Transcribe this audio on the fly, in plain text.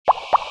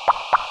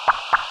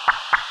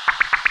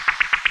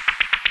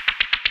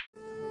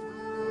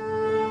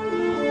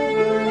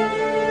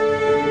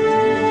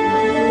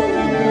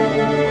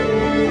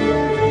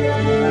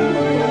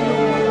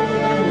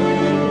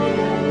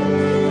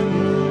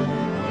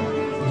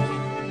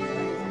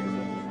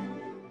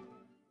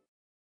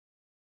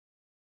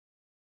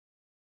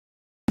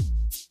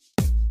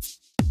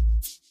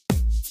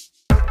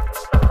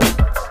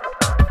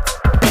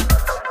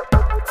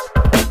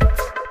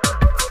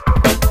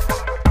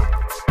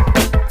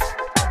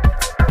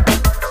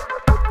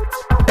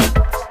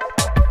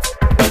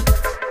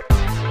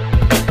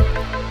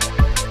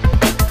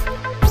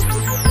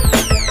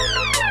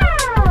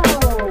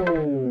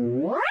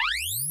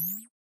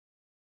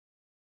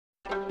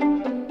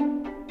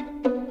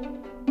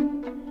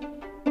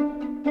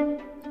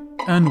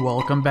And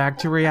welcome back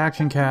to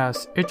Reaction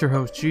Cast. It's your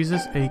host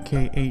Jesus,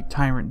 aka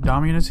Tyrant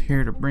Dominus,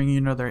 here to bring you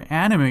another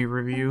anime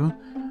review.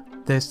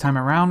 This time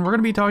around, we're going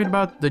to be talking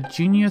about The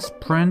Genius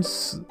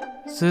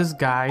Prince's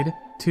Guide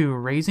to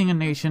Raising a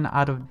Nation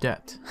Out of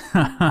Debt.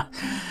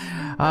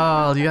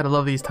 Oh, you gotta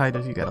love these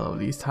titles.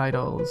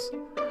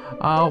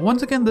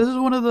 Once again, this is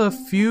one of the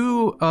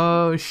few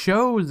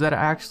shows that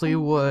actually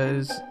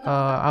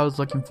I was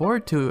looking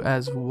forward to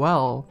as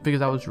well,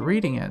 because I was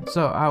reading it,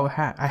 so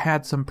I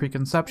had some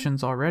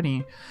preconceptions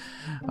already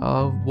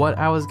of what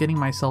I was getting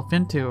myself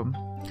into,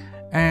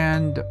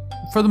 and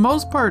for the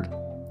most part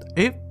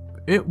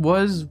it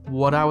was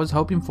what I was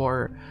hoping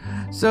for.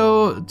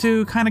 So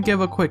to kind of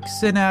give a quick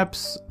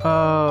synopsis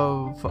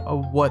of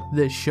what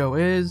this show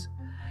is,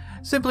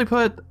 simply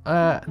put,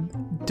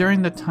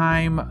 during the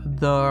time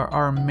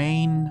our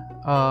main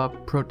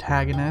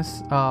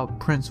protagonist,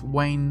 Prince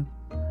Wayne,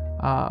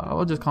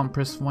 I'll just call him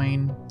Prince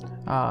Wayne,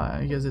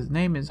 because his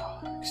name is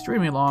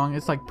extremely long.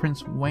 It's like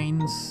Prince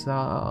Wayne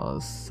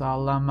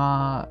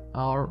Salama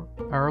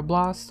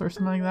Arablas or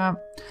something like that.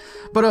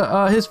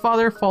 But his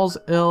father falls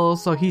ill,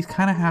 so he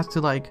kind of has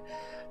to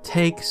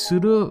take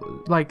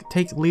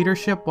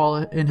leadership while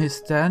in his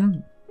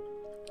stead,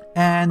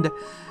 and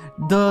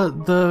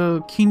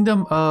the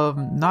kingdom of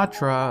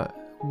Natra,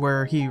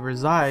 where he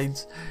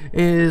resides,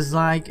 is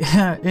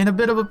in a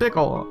bit of a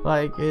pickle.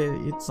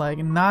 It's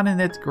not in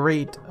its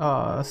great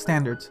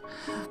standards.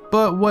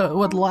 But what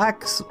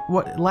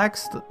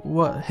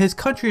his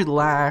country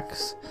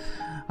lacks,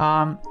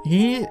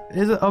 he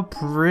is a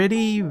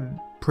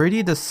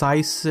pretty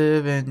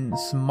decisive and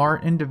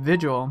smart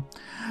individual.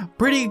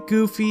 Pretty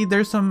goofy.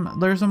 There's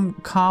some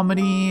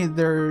comedy.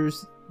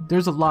 There's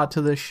a lot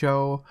to this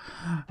show,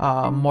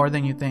 more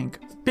than you think,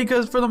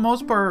 because for the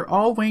most part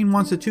all Wayne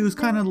wants to do is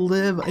kind of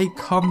live a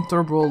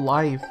comfortable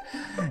life,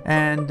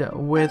 and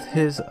with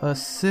his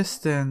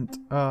assistant,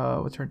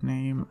 what's her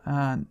name,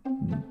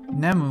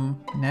 Nem.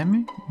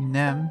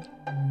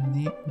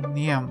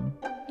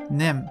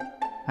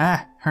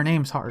 Her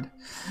name's hard.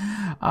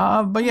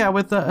 But yeah,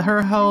 with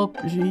her help,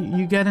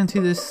 you get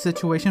into this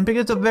situation,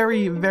 because it's a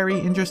very, very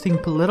interesting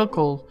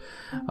political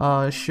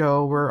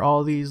show where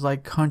all these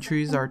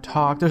countries are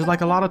talked. There's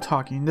a lot of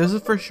talking. This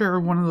is for sure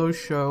one of those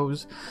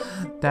shows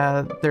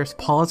that there's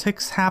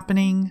politics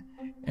happening,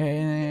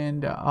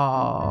 and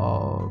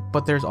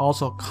but there's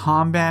also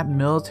combat,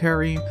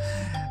 military.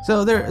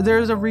 So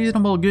there's a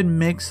reasonable good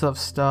mix of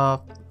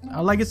stuff.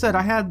 Like I said,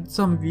 I had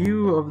some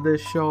view of this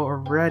show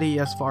already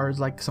as far as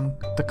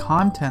the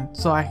content,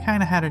 so I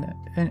kind of had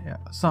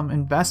some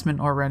investment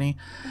already,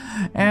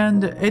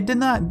 and it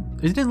didn't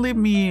let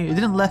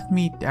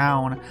me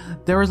down.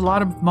 There was a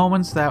lot of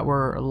moments that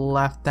were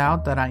left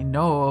out that I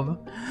know of,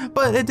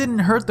 but it didn't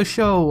hurt the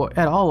show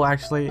at all.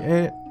 Actually,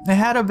 it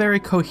had a very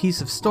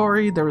cohesive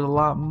story. There was a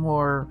lot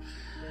more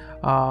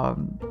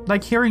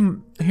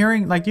hearing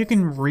you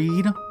can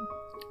read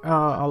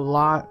a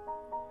lot.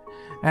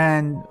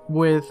 And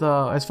with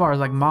as far as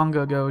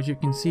manga goes, you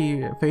can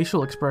see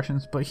facial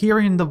expressions, but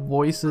hearing the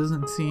voices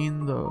and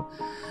seeing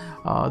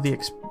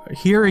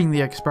hearing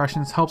the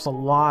expressions helps a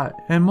lot.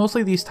 And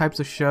mostly these types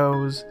of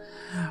shows,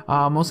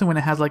 mostly when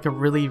it has a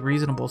really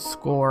reasonable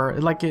score,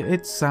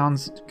 it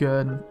sounds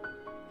good.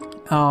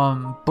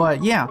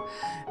 But yeah,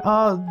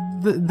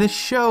 the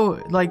show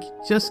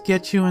just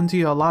gets you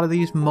into a lot of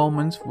these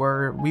moments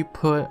where we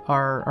put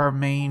our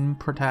main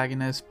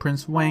protagonist,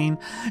 Prince Wayne,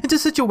 into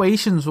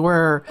situations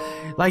where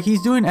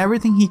he's doing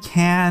everything he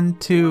can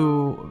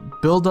to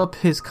build up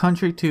his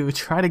country, to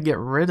try to get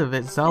rid of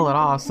it, sell it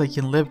off so he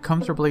can live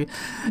comfortably,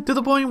 to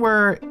the point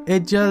where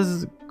it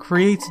just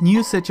creates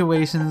new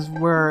situations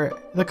where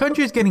the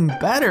country is getting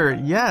better,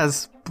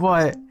 yes,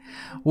 but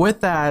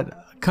with that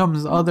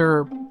comes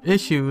other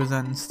issues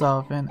and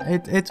stuff, and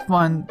it's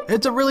fun.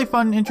 It's a really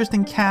fun,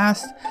 interesting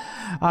cast.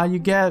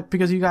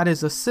 Because you got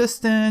his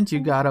assistant, you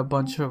got a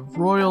bunch of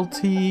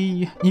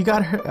royalty, you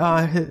got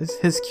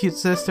his cute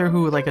sister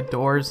who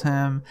adores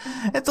him.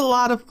 It's a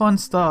lot of fun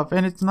stuff,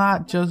 and it's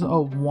not just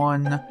a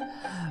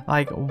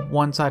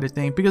one-sided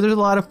thing, because there's a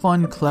lot of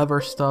fun, clever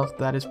stuff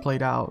that is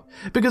played out,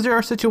 because there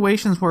are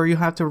situations where you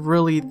have to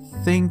really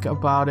think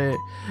about it,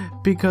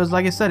 because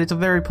like I said, it's a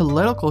very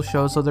political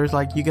show, so there's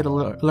you get to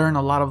learn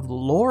a lot of the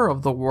lore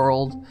of the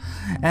world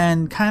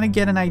and kind of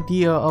get an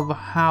idea of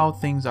how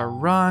things are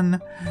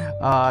run,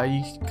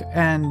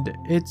 and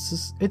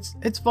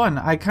it's fun.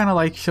 I kind of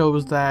like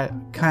shows that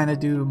kind of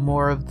do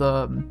more of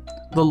the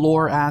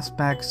lore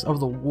aspects of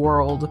the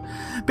world,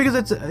 because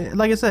it's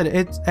like I said,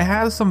 it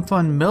has some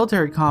fun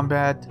military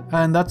combat,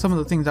 and that's some of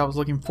the things I was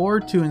looking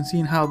forward to, and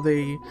seeing how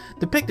they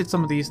depicted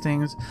some of these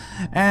things.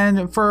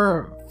 And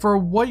for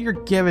what you're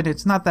given,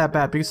 it's not that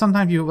bad, because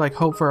sometimes you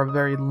hope for a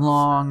very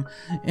long,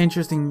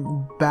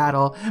 interesting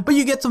battle, but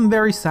you get some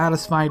very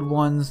satisfied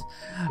ones,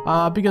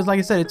 because like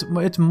I said,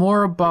 it's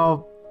more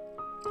about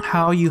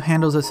how you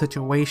handle the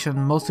situation,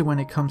 mostly when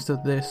it comes to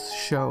this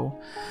show.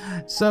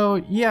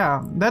 So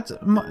yeah, that's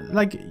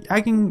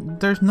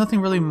there's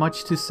nothing really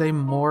much to say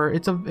more.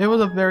 It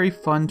was a very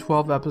fun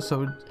 12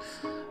 episode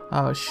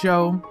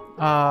show.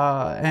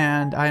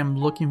 and I am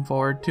looking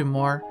forward to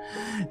more.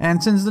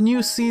 And since the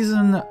new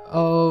season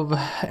of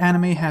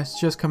anime has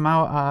just come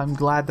out, I'm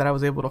glad that I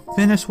was able to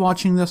finish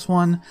watching this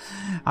one.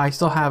 I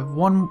still have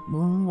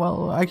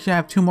actually I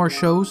have 2 more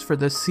shows for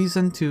this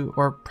season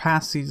or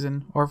past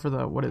season, or for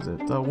the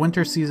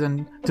winter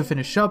season to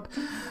finish up,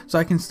 so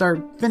I can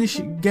start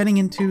getting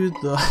into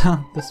the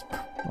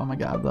oh my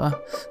god,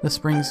 the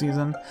spring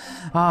season.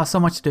 So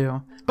much to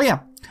do. But yeah,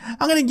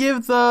 I'm gonna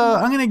give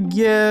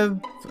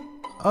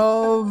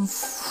of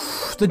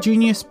the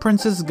Genius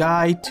Prince's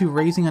Guide to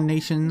Raising a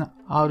Nation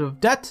Out of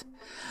Debt,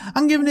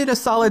 I'm giving it a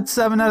solid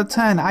 7 out of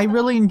 10. I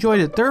really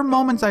enjoyed it. There are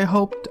moments I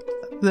hoped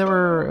they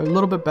were a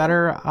little bit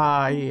better.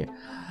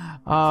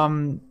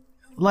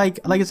 Like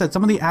I said,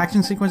 some of the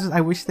action sequences,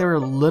 I wish they were a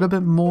little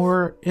bit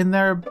more in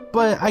there,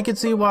 but I could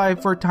see why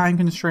for time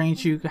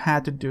constraints you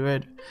had to do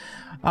it.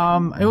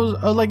 It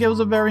was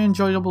a very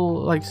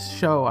enjoyable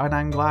show, and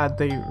I'm glad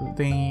they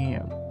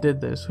did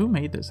this. Who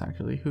made this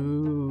actually?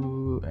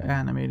 Who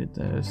animated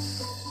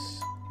this?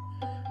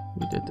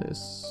 Who did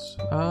this?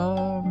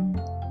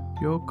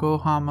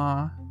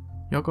 Yokohama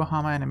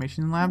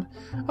Animation Lab.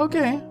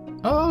 Okay.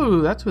 Oh,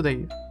 that's who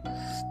they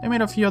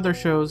made a few other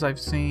shows I've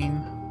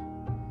seen.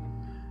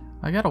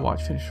 I gotta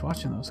finish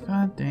watching those.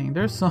 God dang,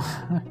 there's so.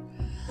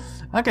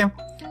 Okay,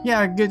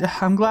 yeah, good.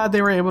 I'm glad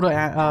they were able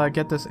to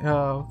get this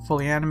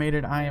fully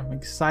animated. I am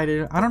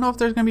excited. I don't know if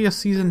there's gonna be a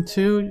season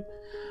 2,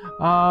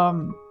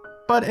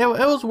 but it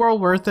was well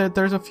worth it.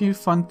 There's a few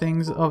fun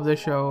things of the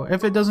show.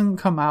 If it doesn't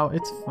come out,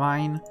 it's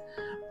fine.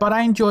 But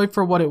I enjoyed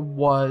for what it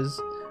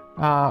was,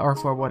 or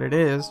for what it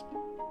is.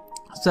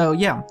 So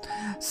yeah,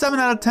 7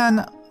 out of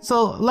 10.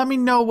 So let me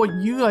know what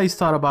you guys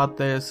thought about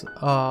this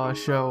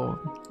show.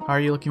 Are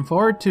you looking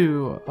forward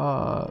to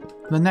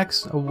the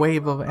next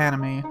wave of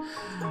anime?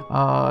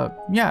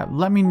 Yeah,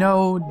 let me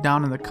know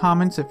down in the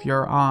comments if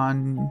you're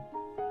on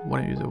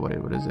what is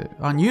it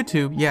on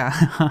YouTube, yeah.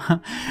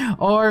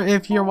 Or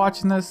if you're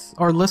watching this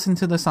or listen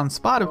to this on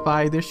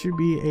Spotify, there should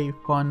be a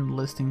fun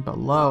listing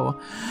below.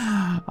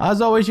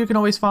 As always, you can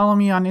always follow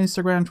me on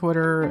Instagram,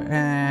 Twitter,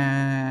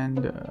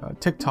 and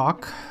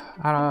TikTok.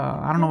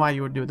 I don't know why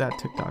you would do that,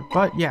 TikTok,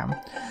 but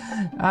yeah.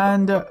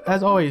 And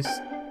as always,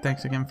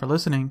 thanks again for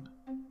listening.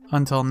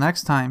 Until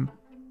next time,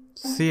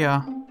 see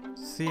ya.